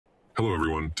Hello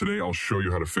everyone, today I'll show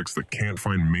you how to fix the can't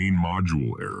find main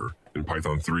module error in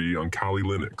Python 3 on Kali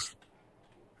Linux.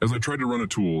 As I tried to run a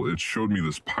tool, it showed me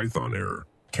this Python error,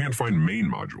 can't find main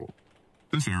module.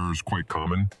 This error is quite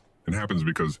common and happens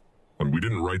because when we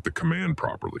didn't write the command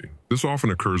properly. This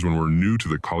often occurs when we're new to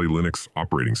the Kali Linux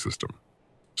operating system.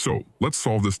 So let's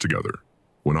solve this together.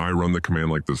 When I run the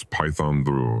command like this,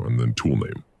 Python3 and then tool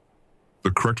name. The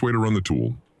correct way to run the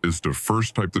tool is to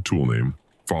first type the tool name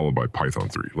followed by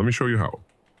Python3. Let me show you how.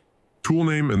 Tool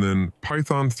name and then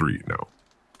Python3 now.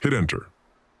 Hit enter.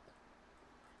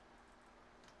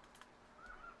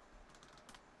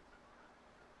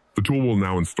 The tool will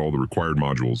now install the required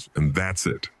modules, and that's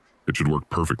it. It should work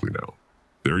perfectly now.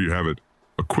 There you have it,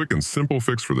 a quick and simple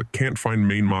fix for the can't find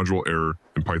main module error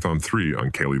in Python 3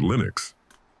 on Kali Linux.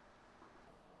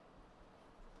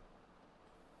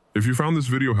 If you found this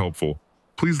video helpful,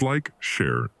 please like,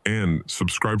 share, and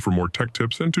subscribe for more tech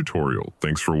tips and tutorial.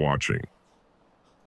 Thanks for watching.